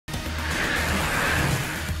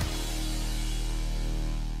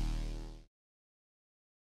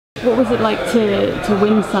What was it like to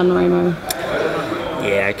win San Remo?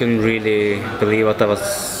 Yeah, I couldn't really believe what I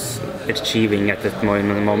was achieving at that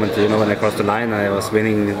moment. You know, when I crossed the line, I was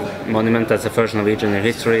winning Monument as the first Norwegian in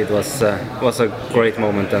history. It was a great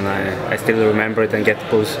moment, and I still remember it and get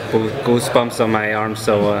goosebumps on my arms.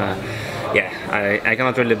 So yeah, I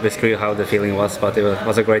cannot really describe how the feeling was, but it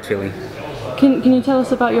was a great feeling. Can you tell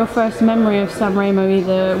us about your first memory of San Remo,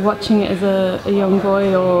 either watching it as a young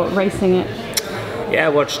boy or racing it? Yeah, I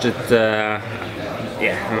watched it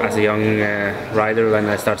as a young rider when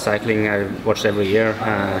I started cycling. I watched every year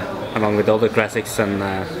along with all the classics, and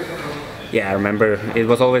yeah, I remember it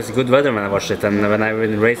was always good weather when I watched it, and when I was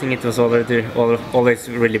racing it was always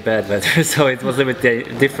really bad weather, so it was a bit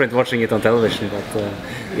different watching it on television, but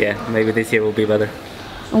yeah, maybe this year will be better.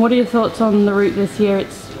 And what are your thoughts on the route this year?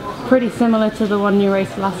 It's pretty similar to the one you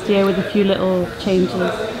raced last year with a few little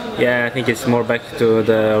changes. Yeah, I think it's more back to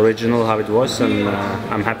the original how it was, and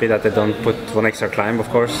I'm happy that they don't put one extra climb. Of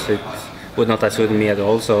course, it would not have suited me at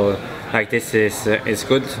all. So, like, this is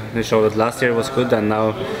good. They showed that last year was good, and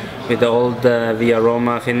now with the old Via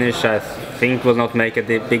Roma finish, I think will not make a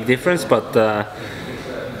big difference. But I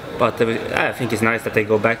think it's nice that they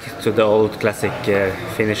go back to the old classic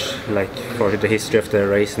finish, like for the history of the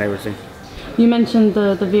race and everything. You mentioned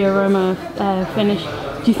the Via Roma finish.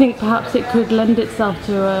 Do you think perhaps it could lend itself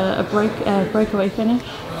to a breakaway finish?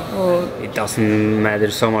 Or? It doesn't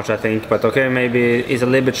matter so much, I think, but okay, maybe it's a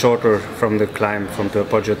little bit shorter from the climb from the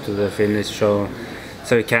Poggio to the finish, so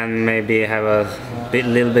it can maybe have a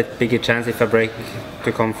little bit bigger chance if a break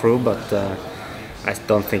to come through, but I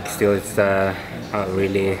don't think still it's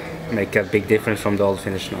really make a big difference from the old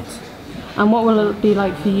finish knots. And what will it be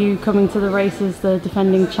like for you coming to the race as the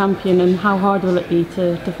defending champion, and how hard will it be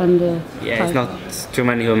to defend a title? It's not too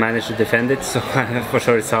many who manage to defend it, so for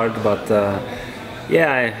sure it's hard, but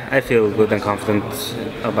yeah, I feel good and confident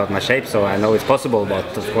about my shape, so I know it's possible,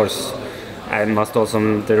 but of course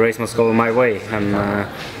the race must go my way, and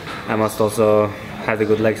I must also have the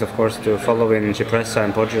good legs, of course, to follow in Cipressa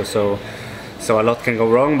and Poggio, so a lot can go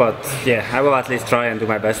wrong, but yeah, I will at least try and do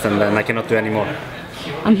my best, and then I cannot do any more.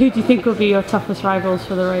 And who do you think will be your toughest rivals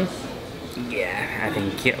for the race? Yeah, I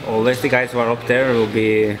think always the guys who are up there will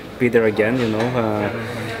be there again, you know.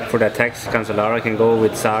 For the attacks, Cancellara can go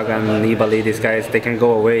with Saga and Nibali, these guys, they can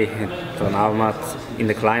go away to an Almat in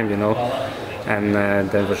the climb, you know. And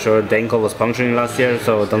then for sure Denkel was puncturing last year,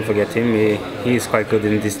 so don't forget him, he is quite good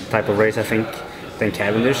in this type of race, I think. Then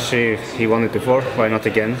Cavendish, he won it before, why not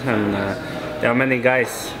again? And there are many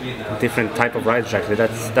guys, different type of riders actually.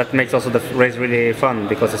 That makes also the race really fun,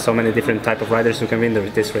 because there's so many different type of riders who can win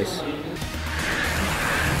this race.